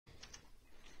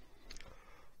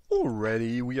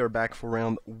Alrighty, we are back for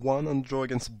round 1 on the draw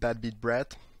against Bad Beat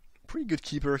Brett. Pretty good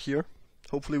keeper here.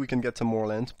 Hopefully we can get some more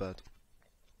land, but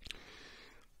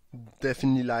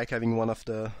definitely like having one of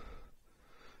the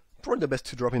probably the best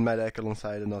 2-drop in my deck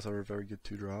alongside another very good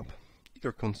 2-drop.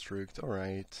 Aether Construct,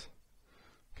 alright.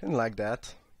 Kinda like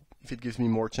that, if it gives me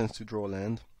more chance to draw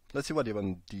land. Let's see what the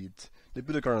opponent did. They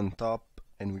put a card on top,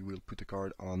 and we will put a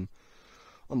card on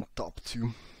top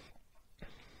too.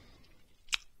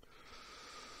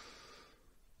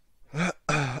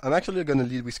 I'm actually gonna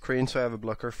lead with Crane so I have a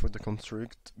blocker for the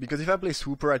construct. Because if I play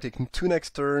Swooper, I take 2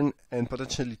 next turn and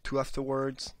potentially 2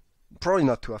 afterwards. Probably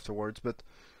not 2 afterwards, but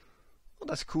oh,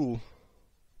 that's cool.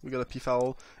 We got a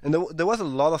P-Foul. And there was a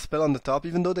lot of spell on the top,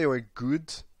 even though they were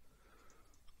good.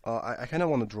 I kinda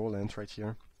wanna draw lands right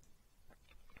here.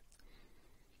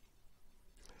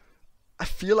 I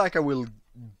feel like I will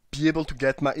be able to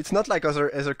get my... It's not like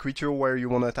other creature where you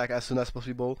wanna attack as soon as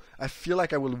possible. I feel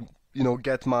like I will, you know,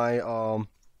 get my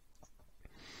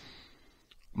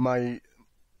my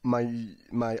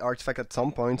artifact at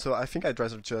some point, so I think I'd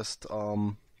rather just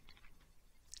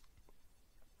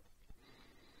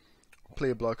play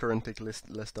a blocker and take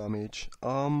less damage.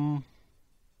 I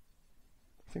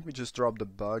think we just drop the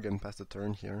bug and pass the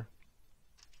turn here.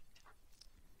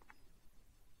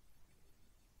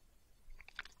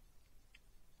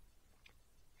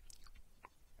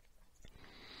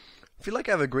 I feel like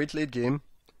I have a great late game.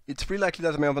 It's pretty likely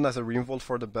that my opponent has a Revolt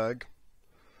for the bug,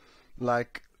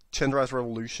 like Chandra's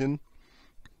Revolution.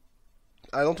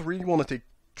 I don't really want to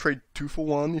trade 2 for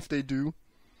 1 if they do.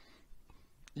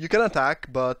 You can attack,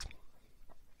 but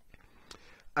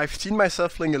I've seen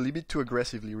myself playing a little bit too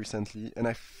aggressively recently, and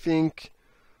I think,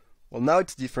 well, now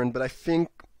it's different, but I think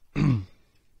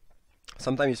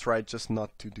sometimes it's right just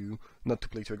not to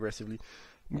play too aggressively.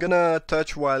 I'm gonna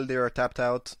touch while they are tapped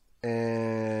out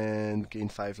and gain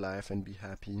 5 life and be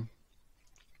happy.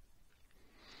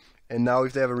 And now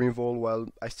if they have a revolt, well,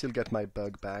 I still get my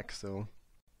bug back, so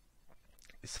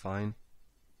it's fine.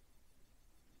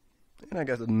 And I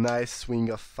got a nice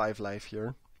swing of 5 life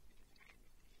here.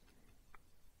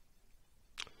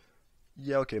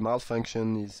 Yeah, okay,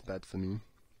 malfunction is bad for me.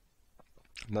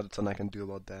 Not a ton I can do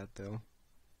about that, though.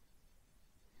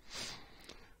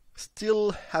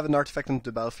 Still have an artifact on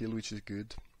the battlefield, which is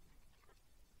good.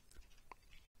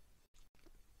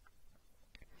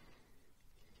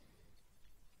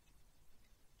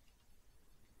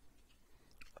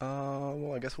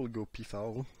 Well, I guess we'll go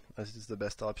P-Foul, as it is the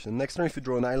best option. Next turn, if we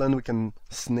draw an island, we can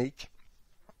Snake.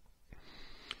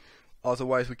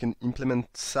 Otherwise, we can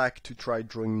implement Sack to try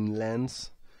drawing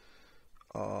lands.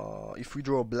 If we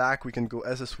draw black, we can go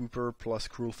as a Swooper plus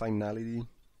Cruel Finality.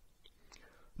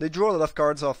 They draw a lot of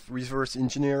cards of Reverse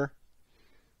Engineer,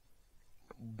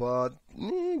 but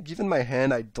given my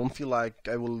hand, I don't feel like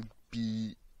I will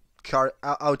be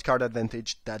out card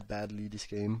advantage that badly this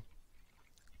game.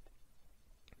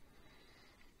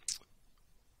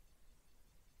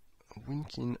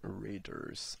 Winking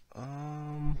Raiders.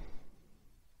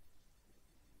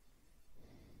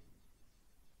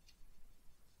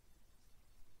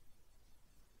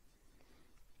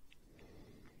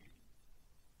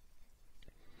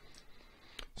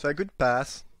 So I could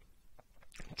pass,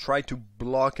 try to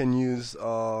block and use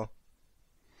Cruel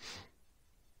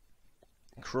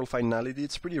Finality.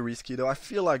 It's pretty risky though. I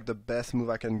feel like the best move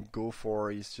I can go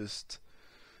for is just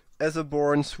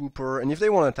Aetherborn, Swooper, and if they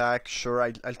want to attack, sure,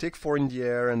 I'll take 4 in the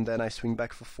air and then I swing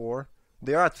back for 4.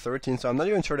 They are at 13, so I'm not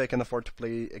even sure they can afford to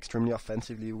play extremely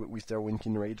offensively with their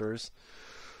Winking Raiders.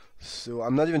 So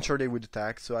I'm not even sure they would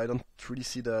attack, so I don't really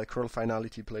see the Cruel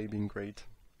Finality play being great.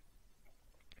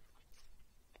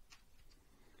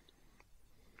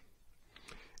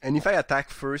 And if I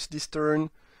attack first this turn,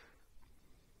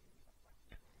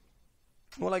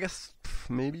 well, I guess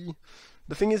maybe.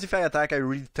 The thing is, if I attack, I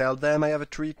really tell them I have a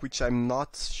trick, which I'm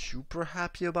not super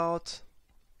happy about.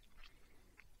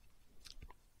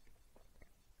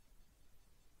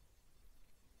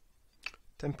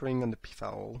 Tempering on the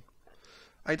P-Foul.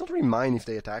 I don't really mind if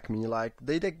they attack me, like,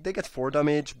 they get 4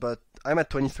 damage, but I'm at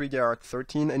 23, they are at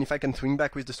 13, and if I can swing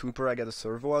back with the Swooper, I get a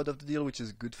servo out of the deal, which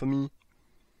is good for me.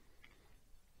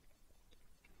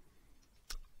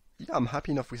 Yeah, I'm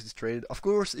happy enough with this trade. Of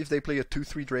course, if they play a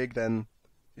 2-3 Drake, then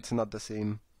it's not the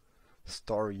same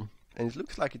story. And it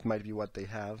looks like it might be what they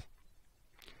have.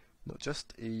 No,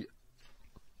 just a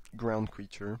ground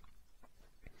creature.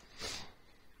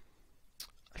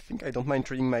 I think I don't mind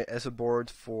trading my Aetherborn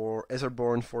for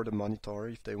the Monitor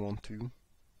if they want to.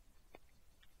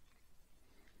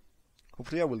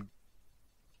 Hopefully I will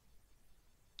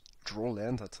draw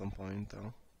land at some point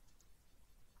though.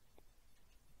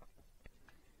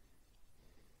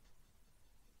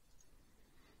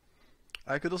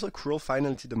 I could also Cruel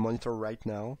Finality the monitor right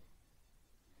now.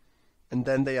 And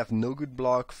then they have no good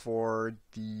block for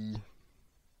the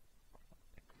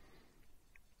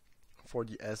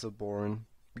Aetherborn.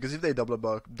 Because if they double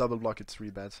block, it's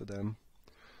really bad for them.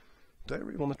 Do I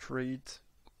really want to trade?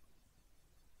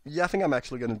 Yeah, I think I'm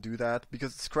actually gonna do that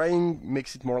because scrying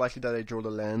makes it more likely that I draw the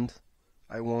land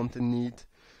I want and need.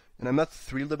 And I'm not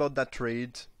thrilled about that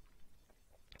trade.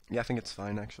 Yeah, I think it's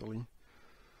fine actually.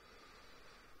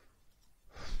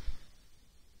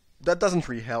 That doesn't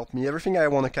really help me. Everything I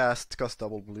want to cast costs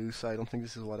double blue, so I don't think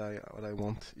this is what I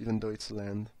want, even though it's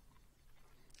land.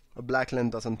 A black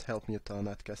land doesn't help me a ton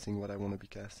at casting what I want to be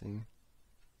casting.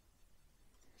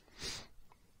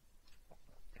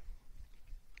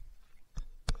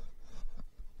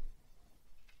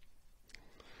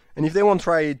 And if they want to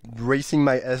try racing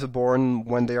my Aetherborn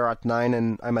when they are at 9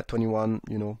 and I'm at 21,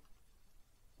 you know,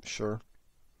 sure.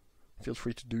 Feel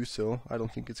free to do so. I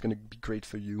don't think it's going to be great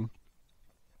for you.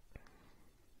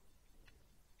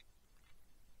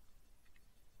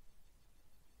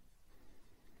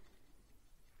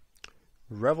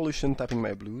 Revolution tapping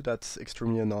my blue, that's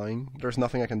extremely annoying. There's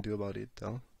nothing I can do about it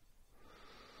though.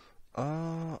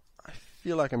 I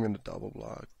feel like I'm gonna double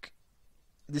block.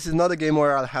 This is not a game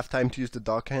where I'll have time to use the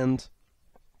Dark Hand.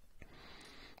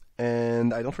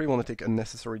 And I don't really want to take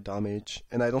unnecessary damage.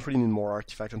 And I don't really need more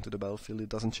artifact onto the battlefield, it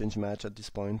doesn't change match at this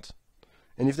point.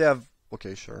 And if they have...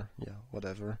 okay, sure, yeah,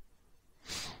 whatever.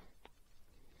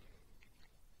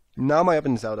 Now my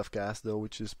weapon is out of gas though,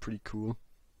 which is pretty cool.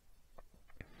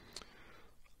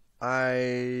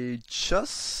 I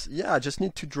just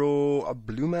need to draw a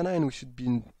blue mana and we should be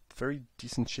in very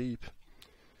decent shape.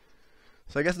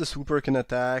 So I guess the Swooper can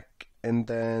attack and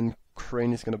then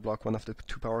Crane is gonna block one of the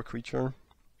 2-power creature.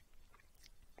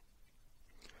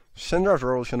 Chandra's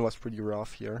Revolution was pretty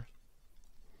rough here.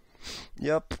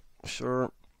 Yep,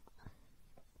 sure.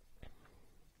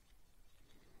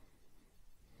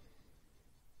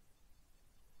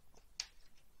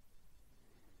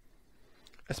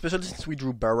 Especially since we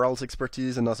drew Barrel's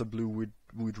Expertise, another blue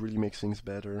would really make things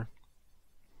better.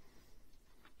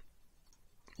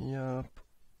 Yep.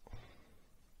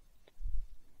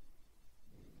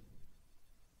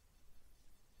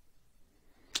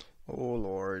 Oh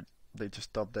lord, they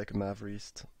just top deck a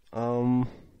Maverist. I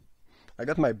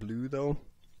got my blue though.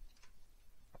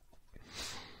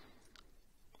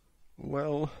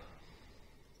 Well...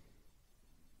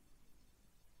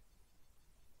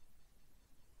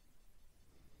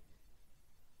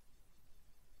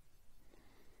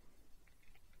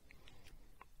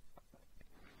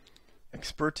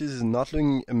 Expertise is not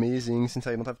looking amazing since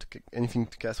I don't have anything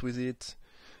to cast with it.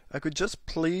 I could just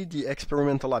play the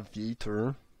Experimental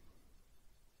Aviator.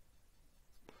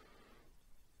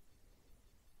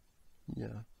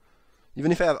 Yeah.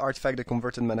 Even if I have Artifact, the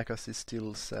converted mana cost is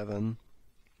still 7.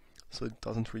 So it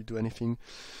doesn't really do anything.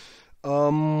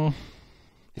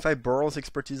 If I Burrow's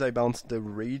Expertise, I bounce the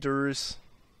Raiders.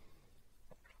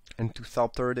 And to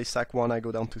Thopter, they sack 1, I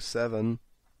go down to 7.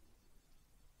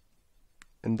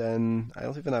 And then I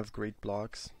don't even have great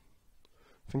blocks.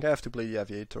 I think I have to play the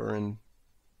Aviator and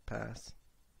pass.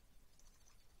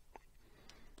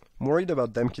 I'm worried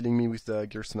about them killing me with the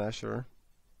Gear Smasher.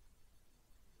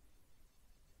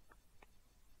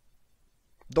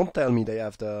 Don't tell me they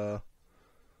have the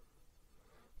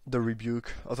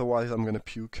Rebuke, otherwise I'm gonna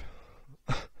puke.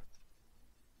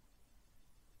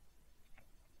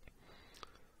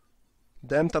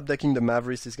 Them top decking the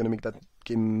Mavericks is gonna make that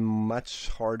game much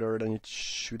harder than it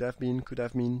should have been, could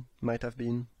have been, might have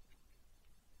been.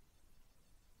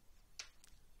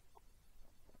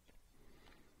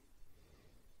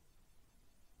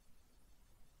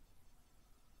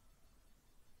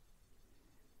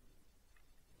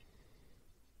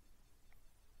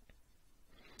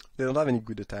 They don't have any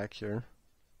good attack here.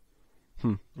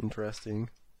 Interesting.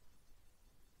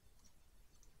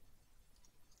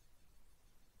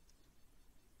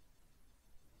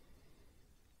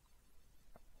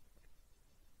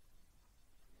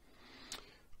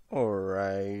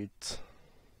 Alright.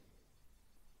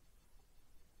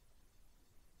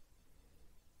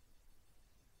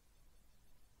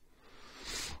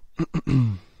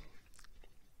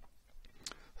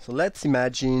 So let's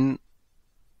imagine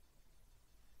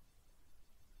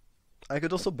I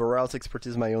could also Barrel's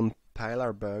Expertise my own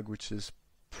Pilar Bug, which is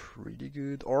pretty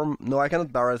good. Or no, I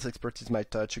cannot Barrel's Expertise my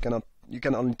touch. You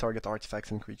can only target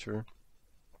artifacts and creature.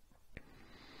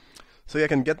 So yeah, I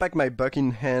can get back my Bug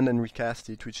in hand and recast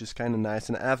it, which is kinda nice,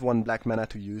 and I have 1 black mana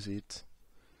to use it.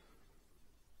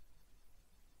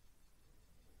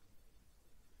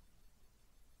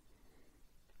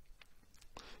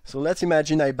 So let's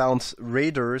imagine I bounce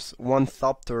Raiders, 1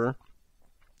 Thopter,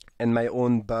 and my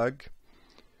own bug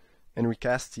and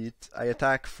recast it. I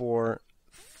attack for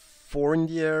 4 in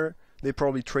the air. They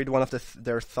probably trade one of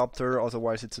their Thopter,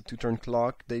 otherwise it's a 2-turn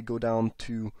clock. They go down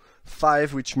to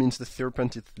 5, which means the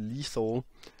Serpent is lethal.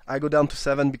 I go down to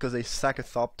 7 because they sack a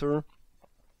Thopter.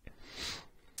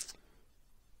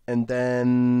 And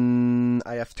then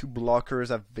I have 2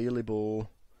 blockers available.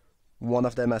 One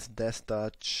of them has Death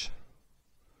Touch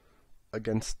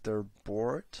against their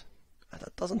board.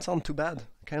 That doesn't sound too bad.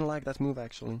 I kinda like that move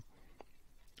actually.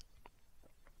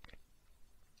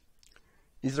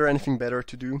 Is there anything better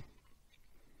to do?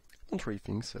 I don't really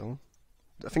think so.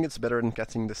 I think it's better than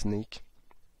catching the snake.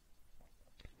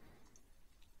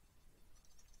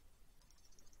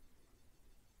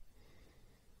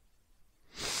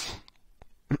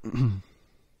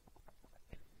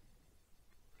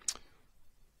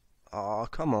 Oh,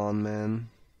 come on, man.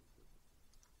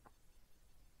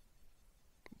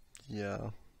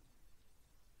 Yeah.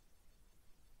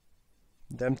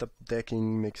 Damned up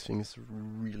decking makes things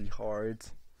really hard.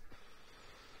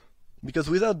 Because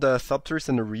without the Thopters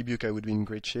and the Rebuke I would be in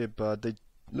great shape, but they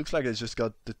looks like they just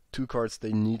got the 2 cards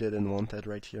they needed and wanted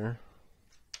right here.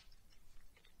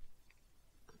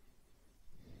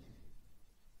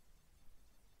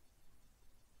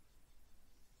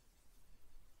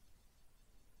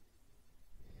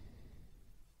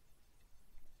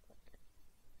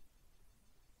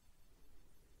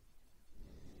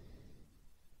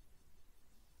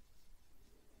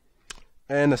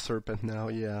 And a Serpent now,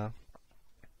 yeah.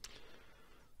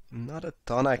 Not a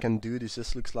ton I can do, this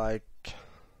just looks like...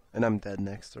 And I'm dead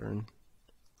next turn.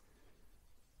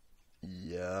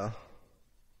 Yeah.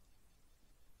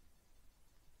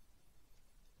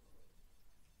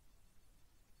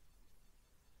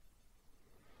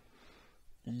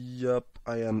 Yup,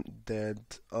 I am dead.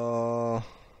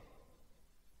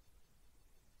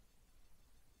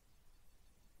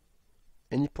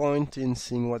 Any point in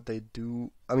seeing what they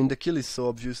do? I mean, the kill is so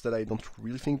obvious that I don't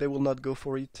really think they will not go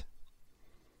for it.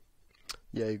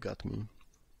 Yeah, you got me.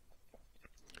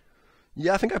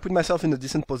 Yeah, I think I put myself in a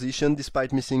decent position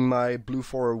despite missing my blue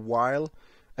for a while.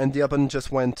 And the opponent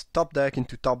just went top deck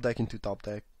into top deck into top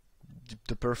deck.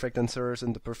 The perfect answers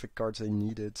and the perfect cards they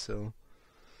needed, so...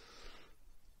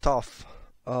 Tough.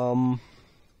 Alright.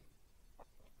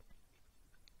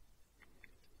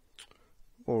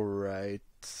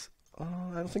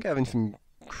 I don't think I have anything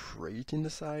great in the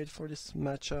side for this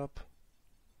matchup.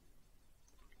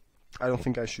 I don't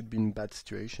think I should be in a bad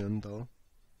situation though.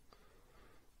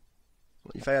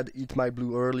 If I had eat my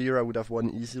blue earlier I would have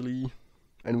won easily.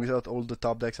 And without all the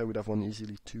top decks I would have won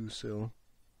easily too, so...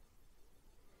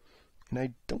 And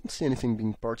I don't see anything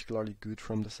being particularly good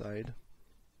from the side.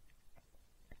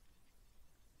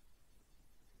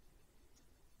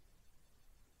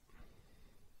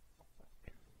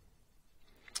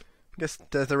 I guess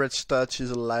Tetheredge Touch is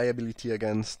a liability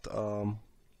against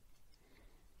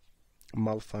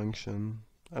Malfunction.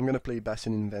 I'm gonna play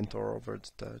Bastion Inventor over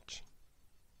the Touch.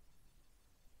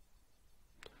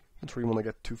 Don't really want to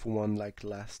get 2 for 1 like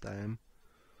last time.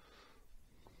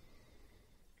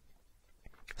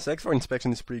 Select for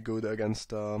Inspection is pretty good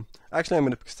against... Actually, I'm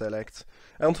gonna pick Select.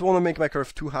 I don't want to make my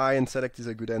curve too high, and Select is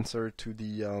a good answer to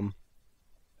the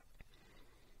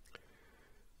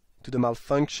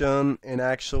Malfunction, and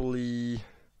actually...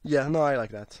 Yeah, no, I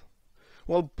like that.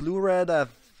 Well, Blue-Red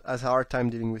has a hard time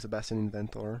dealing with a Bastion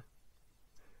Inventor.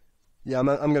 Yeah, I'm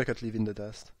gonna cut Leave in the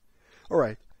Dust.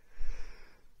 Alright.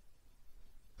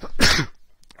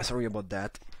 Sorry about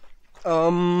that.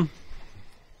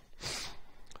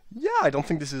 Yeah, I don't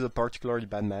think this is a particularly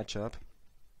bad matchup.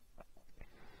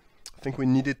 I think we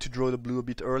needed to draw the blue a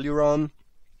bit earlier on,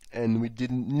 and we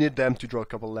didn't need them to draw a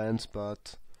couple lands,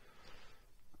 but...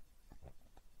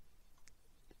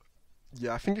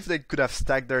 Yeah, I think if they could have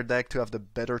stacked their deck to have the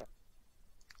better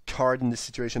card in this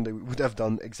situation, they would have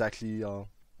done exactly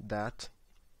that.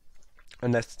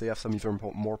 Unless they have some even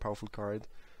more powerful card.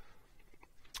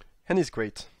 Hand is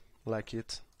great, like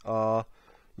it.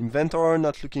 Inventor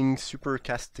not looking super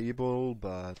castable,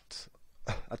 but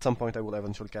at some point I will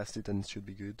eventually cast it and it should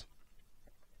be good.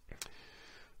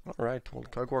 Alright, well,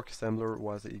 Cogwork Assembler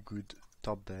was a good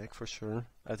top deck for sure,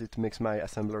 as it makes my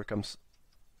Assembler comes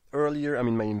earlier. I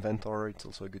mean, my Inventor, it's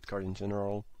also a good card in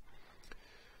general.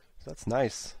 So that's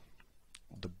nice.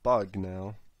 The bug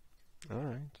now.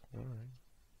 Alright, alright.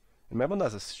 And my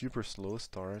opponent has a super slow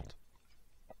start.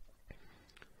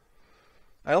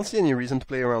 I don't see any reason to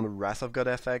play around the Wrath of God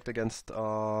effect against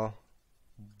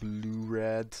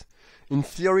blue-red. In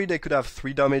theory, they could have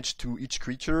 3 damage to each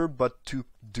creature, but to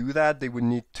do that, they would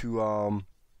need to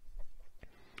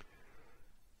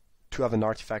to have an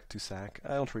artifact to sack.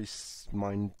 I don't really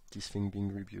mind this thing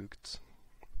being rebuked.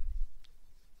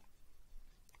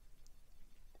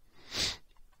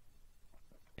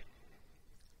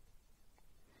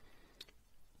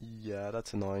 Yeah,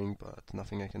 that's annoying, but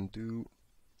nothing I can do.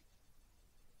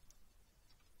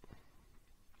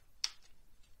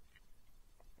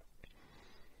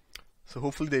 So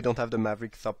hopefully they don't have the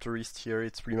Maverick Thopterist here.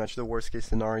 It's pretty much the worst case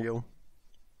scenario.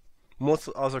 Most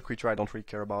other creature I don't really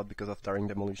care about because of Daring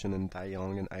Demolition and Die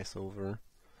Young and Ice Over.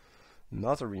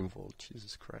 Another Revolt,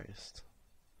 Jesus Christ.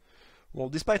 Well,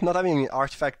 despite not having an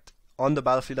artifact on the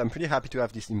battlefield, I'm pretty happy to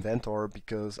have this Inventor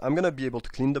because I'm gonna be able to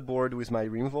clean the board with my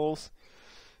Revolts,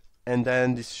 and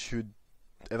then this should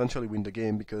eventually win the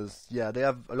game because, yeah, they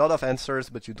have a lot of answers,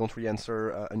 but you don't really answer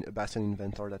a Bastion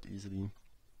Inventor that easily.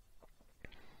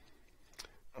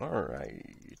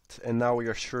 Alright, and now we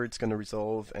are sure it's gonna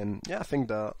resolve, and yeah, I think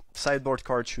the sideboard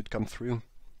card should come through.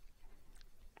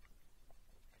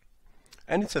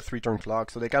 And it's a 3-turn clock,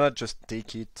 so they cannot just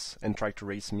take it and try to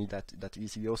race me that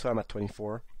easily. Also, I'm at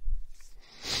 24.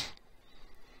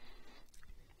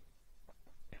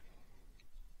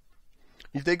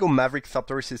 If they go Maverick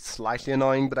Thopterist, it's slightly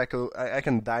annoying, but I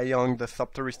can Die Young the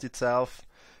Thopterist itself,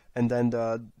 and then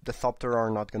the Thopter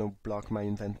are not gonna block my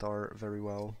Inventor very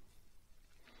well.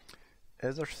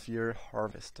 Aether Sphere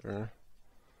Harvester.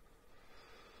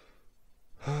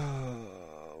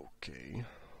 Okay.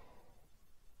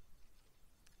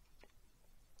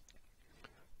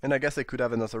 And I guess I could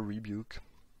have another Rebuke.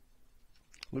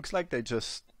 Looks like they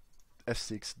just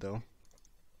F6 though.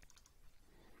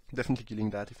 Definitely killing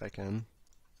that if I can.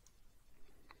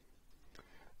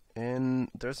 And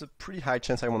there's a pretty high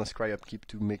chance I want to scry upkeep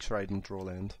to make sure I don't draw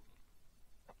land.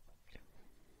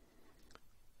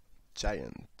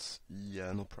 Giant.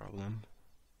 Yeah, no problem.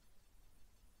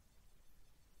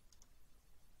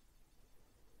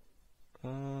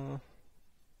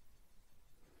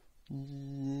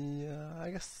 Yeah, I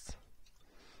guess.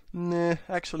 Nah,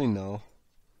 actually no.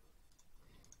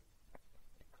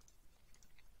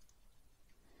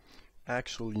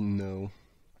 Actually no.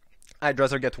 I'd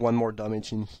rather get one more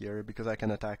damage in here because I can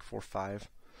attack for 5.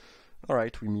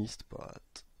 Alright, we missed,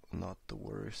 but not the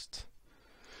worst.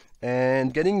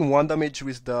 And getting 1 damage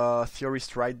with the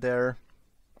Theorist right there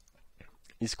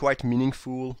is quite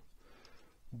meaningful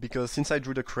because since I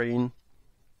drew the Crane,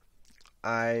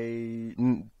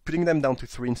 putting them down to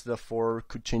 3 instead of 4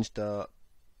 could change the,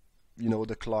 you know,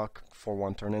 the clock for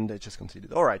 1 turn, and they just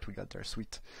conceded. Alright, we got there,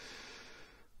 sweet.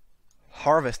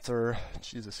 Harvester,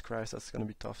 Jesus Christ, that's gonna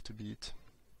be tough to beat.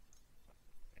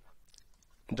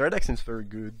 Their deck seems very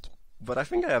good, but I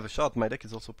think I have a shot. My deck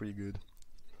is also pretty good.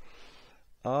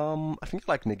 I think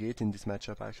I like Negate in this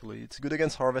matchup actually. It's good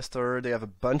against Harvester. They have a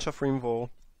bunch of Rimvo.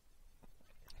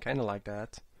 Kinda like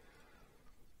that.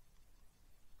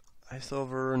 Ice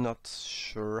Over, not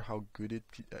sure how good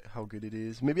it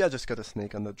is. Maybe I just got a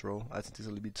Snake on the draw, as it is a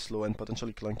little bit slow and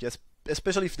potentially clunky. Yes,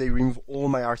 especially if they remove all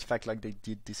my artifacts like they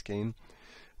did this game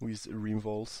with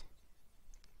Revolts.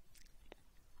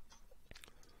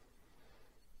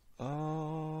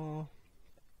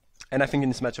 And I think in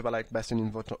this matchup I like Bastion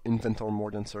Inventor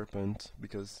more than Serpent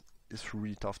because it's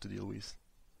really tough to deal with.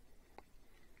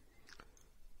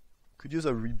 Could use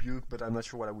a Rebuke, but I'm not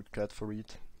sure what I would cut for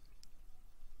it.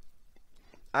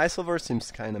 Ice Over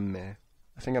seems kinda meh.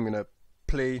 I think I'm gonna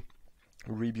play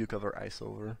Rebuke over Ice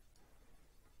Over.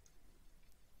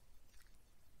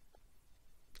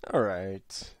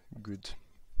 Alright, good.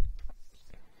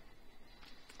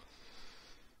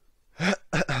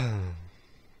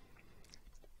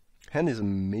 Hand is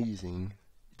amazing.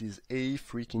 It is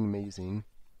freaking amazing.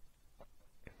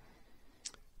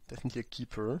 Definitely a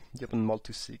keeper. The opponent mull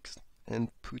to 6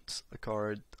 and put a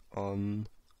card on.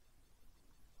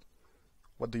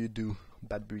 What do you do?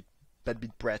 Bad beat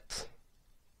Brett.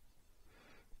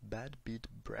 Bad beat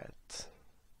Brett.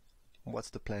 What's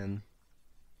the plan?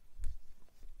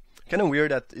 Kind of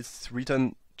weird that it's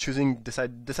written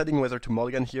deciding whether to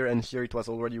mulligan here, and here it was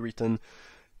already written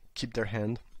keep their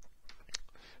hand.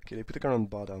 Okay, they put a card on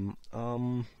bottom.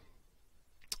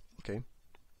 Okay.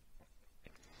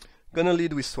 Gonna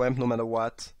lead with Swamp no matter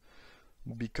what,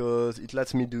 because it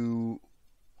lets me do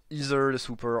either the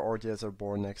Super or the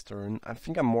Aetherborn next turn. I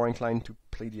think I'm more inclined to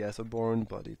play the Aetherborn,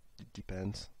 but it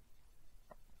depends.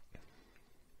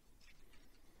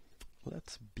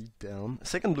 Let's beat down.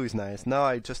 Second blue is nice. Now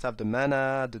I just have the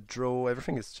mana, the draw,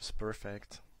 everything is just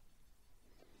perfect.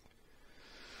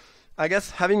 I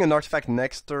guess having an artifact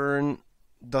next turn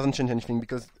doesn't change anything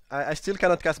because I still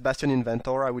cannot cast Bastion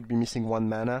Inventor. I would be missing 1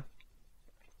 mana.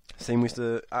 Same with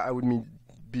the... I would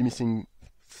be missing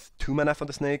 2 mana for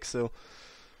the Snake, so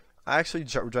I actually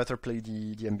would rather play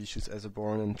the ambitious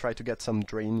Aetherborn and try to get some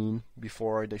drain in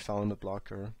before they found a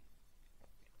blocker.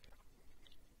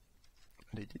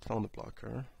 They did found a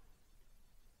blocker.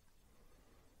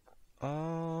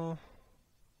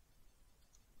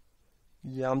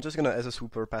 Yeah, I'm just gonna Aether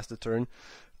Swooper pass the turn.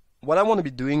 What I want to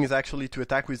be doing is actually to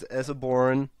attack with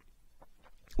Aetherborn,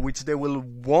 which they will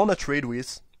want to trade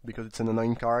with, because it's an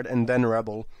annoying card, and then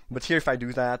Rebel. But here if I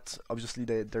do that, obviously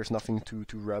there's nothing to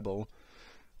Rebel.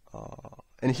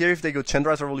 And here if they go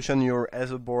Chandra's Revolution, your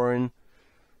Aetherborn,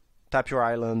 tap your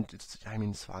island, I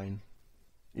mean it's fine.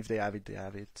 If they have it, they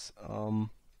have it.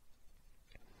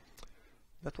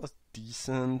 That was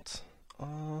decent.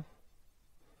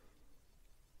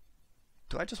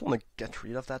 Do I just want to get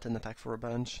rid of that and attack for a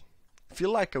bunch?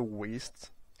 Feel like a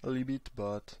waste a little bit,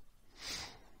 but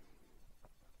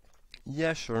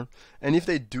yeah, sure. And if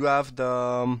they do have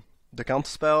the counter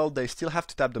spell, they still have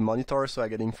to tap the monitor, so I'm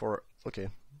getting for... Okay,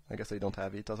 I guess they don't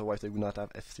have it, otherwise they would not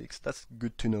have F6. That's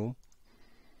good to know.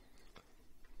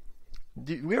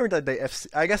 Weird that they F6...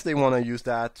 I guess they want to use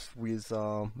that with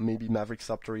maybe Maverick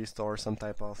Subtourist or some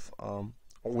type of... or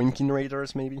Winkin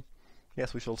Raiders, maybe.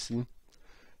 Yes, we shall see.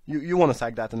 You want to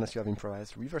sack that unless you have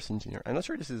improvised reverse engineer. I'm not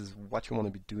sure this is what you want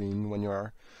to be doing when you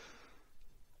are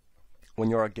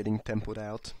getting tempoed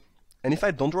out. And if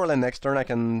I don't draw land next turn, I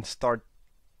can start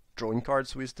drawing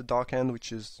cards with the Dark Hand,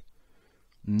 which is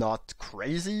not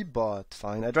crazy, but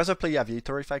fine. I'd rather play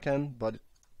Aviator if I can, but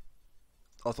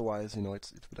otherwise, you know,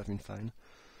 it would have been fine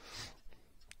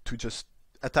to just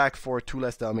attack for 2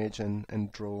 less damage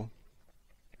and draw.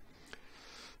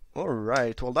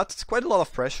 Alright, well that's quite a lot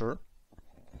of pressure.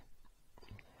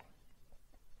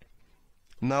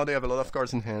 Now they have a lot of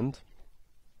cards in hand.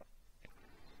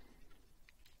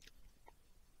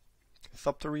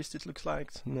 Subtourist, it looks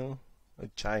like. No. A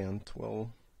Giant.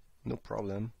 Well, no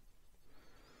problem.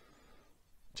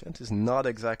 Giant is not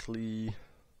exactly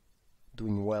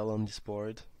doing well on this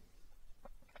board.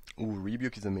 Ooh,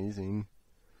 Rebuke is amazing.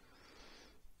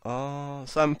 So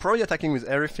I'm probably attacking with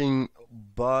everything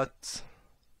but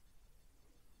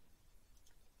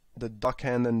the Duck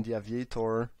Hand and the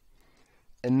Aviator.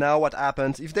 And now what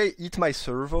happens, if they eat my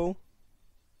servo,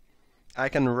 I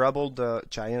can Rebel the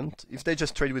Giant. If they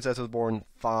just trade with Aetherborn,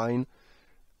 fine.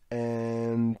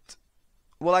 And...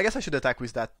 well, I guess I should attack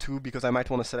with that too, because I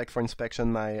might want to select for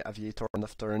inspection my Aviator on the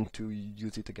turn to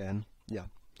use it again. Yeah.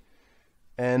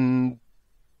 And...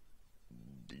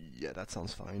 yeah, that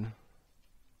sounds fine.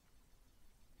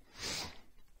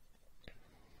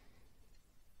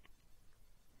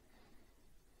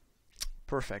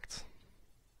 Perfect.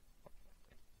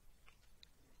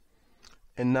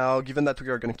 And now, given that we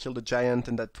are going to kill the Giant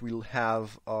and that we'll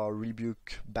have a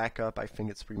Rebuke backup, I think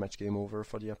it's pretty much game over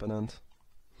for the opponent.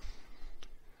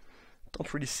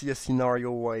 Don't really see a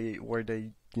scenario where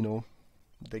they, you know,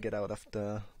 they get out of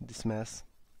this mess.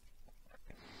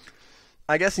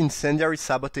 I guess Incendiary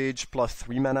Sabotage plus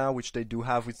 3 mana, which they do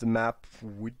have with the map,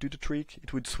 would do the trick.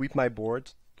 It would sweep my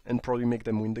board and probably make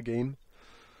them win the game.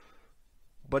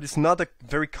 But it's not a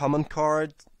very common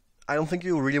card. I don't think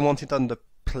you really want it on the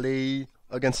play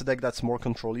against a deck that's more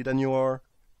control-y than you are.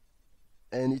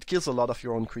 And it kills a lot of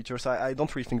your own creatures. I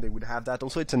don't really think they would have that.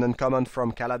 Also, it's an uncommon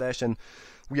from Kaladesh, and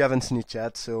we haven't seen it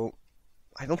yet, so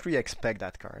I don't really expect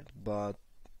that card. But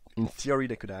in theory,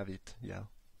 they could have it, yeah.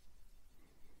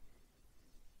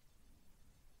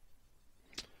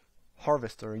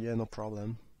 Harvester, yeah, no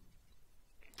problem.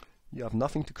 You have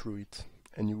nothing to crew it,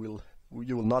 and you will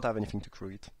not have anything to crew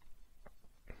it.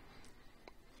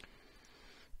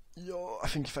 Yo, I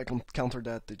think if I can counter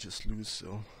that, they just lose,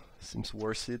 so seems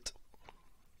worth it.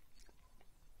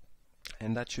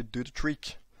 And that should do the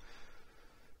trick.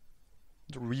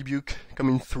 The Rebuke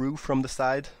coming through from the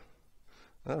side.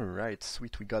 Alright,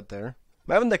 sweet, we got there.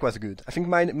 My own deck was good. I think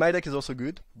my deck is also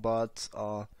good, but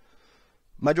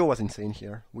my draw was insane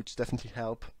here, which definitely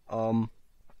helped.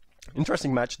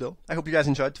 Interesting match though. I hope you guys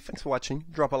enjoyed. Thanks for watching.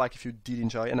 Drop a like if you did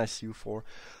enjoy, and I see you for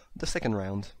the second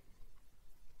round.